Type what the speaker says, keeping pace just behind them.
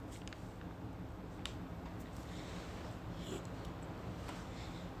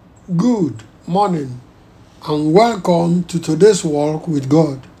Good morning and welcome to today's walk with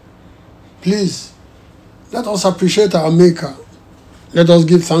God. Please, let us appreciate our Maker. Let us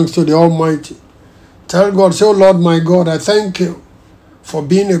give thanks to the Almighty. Tell God, say, "Oh Lord my God, I thank you for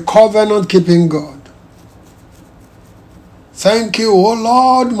being a covenant-keeping God. Thank you, oh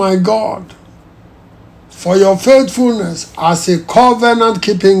Lord my God, for your faithfulness as a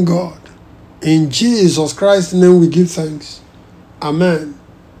covenant-keeping God. In Jesus Christ's name we give thanks. Amen."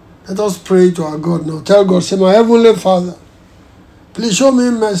 Let us pray to our God now. Tell God, say, "My Heavenly Father, please show me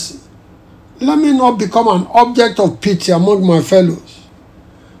mercy. Let me not become an object of pity among my fellows.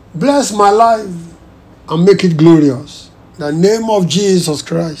 Bless my life and make it glorious. In the name of Jesus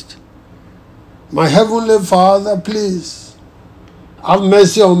Christ. My Heavenly Father, please have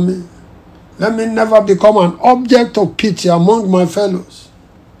mercy on me. Let me never become an object of pity among my fellows.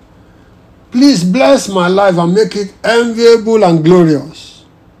 Please bless my life and make it enviable and glorious.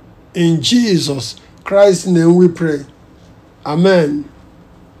 In Jesus Christ's name we pray. Amen.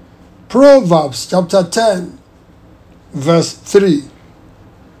 Proverbs chapter 10, verse 3.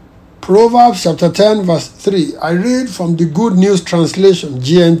 Proverbs chapter 10, verse 3. I read from the Good News Translation,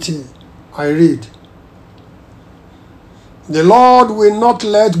 GNT. I read, "The Lord will not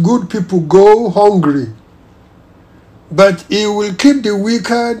let good people go hungry, but he will keep the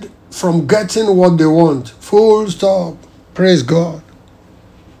wicked from getting what they want." Full stop. Praise God.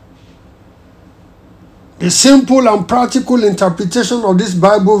 The simple and practical interpretation of this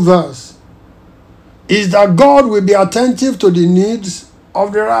Bible verse is that God will be attentive to the needs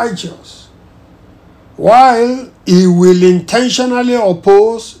of the righteous, while he will intentionally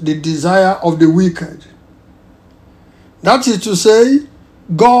oppose the desire of the wicked. That is to say,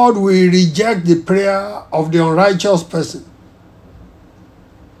 God will reject the prayer of the unrighteous person.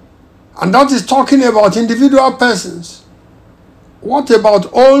 And that is talking about individual persons. What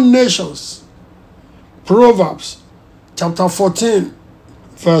about all nations? Proverbs chapter 14,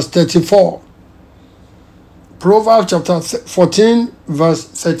 verse 34. Proverbs chapter 14, verse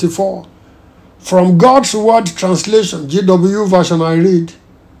 34. From God's Word Translation, GW version, I read,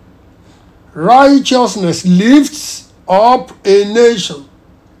 "Righteousness lifts up a nation,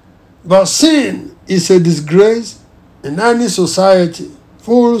 but sin is a disgrace in any society."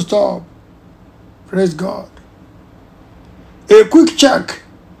 Full stop. Praise God. A quick check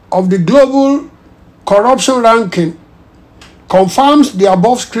of the global corruption ranking confirms the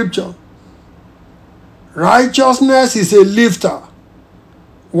above scripture. Righteousness is a lifter,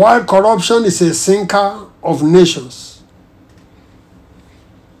 while corruption is a sinker of nations.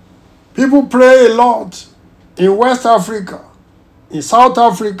 People pray a lot in West Africa, in South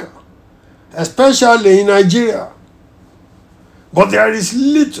Africa, especially in Nigeria, but there is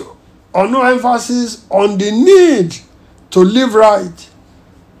little or no emphasis on the need to live right.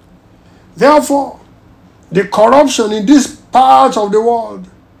 Therefore, the corruption in this part of the world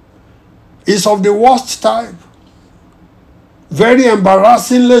is of the worst type, very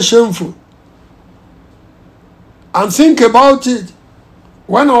embarrassingly shameful. And think about it,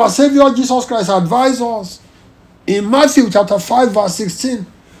 when our Savior Jesus Christ advised us in Matthew chapter 5, verse 16,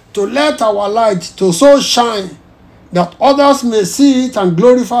 to let our light to so shine that others may see it and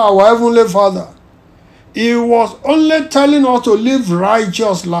glorify our Heavenly Father. He was only telling us to live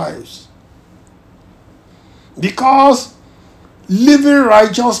righteous lives, because living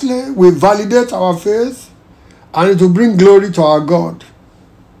righteously will validate our faith and it will bring glory to our God.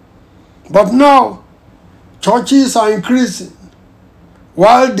 But now, churches are increasing,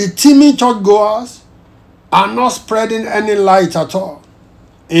 while the teeming churchgoers are not spreading any light at all.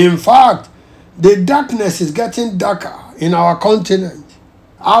 In fact, the darkness is getting darker in our continent.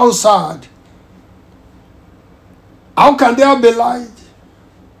 How sad. How can there be light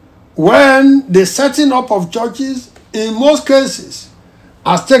when the setting up of churches, in most cases,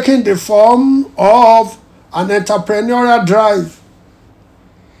 has taken the form of an entrepreneurial drive?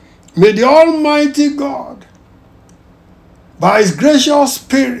 May the Almighty God, by His gracious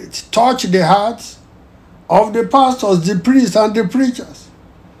Spirit, touch the hearts of the pastors, the priests, and the preachers,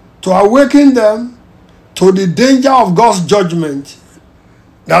 to awaken them to the danger of God's judgment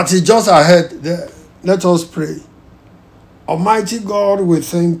that is just ahead there. Let us pray. Almighty God, we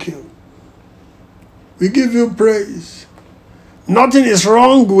thank you. We give you praise. Nothing is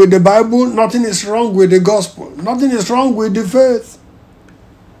wrong with the Bible. Nothing is wrong with the gospel. Nothing is wrong with the faith.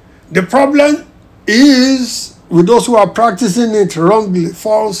 The problem is with those who are practicing it wrongly,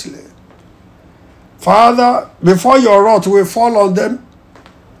 falsely. Father, before your wrath will fall on them,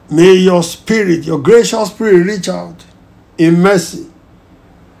 may your Spirit, your gracious Spirit, reach out in mercy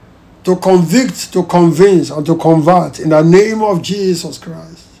to convict, to convince, and to convert in the name of Jesus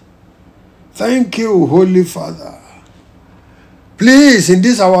Christ. Thank you, Holy Father. Please, in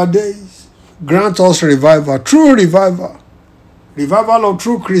these our days, grant us revival, true revival of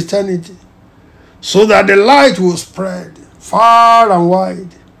true Christianity, so that the light will spread far and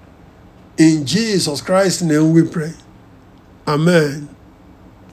wide. In Jesus Christ's name we pray. Amen.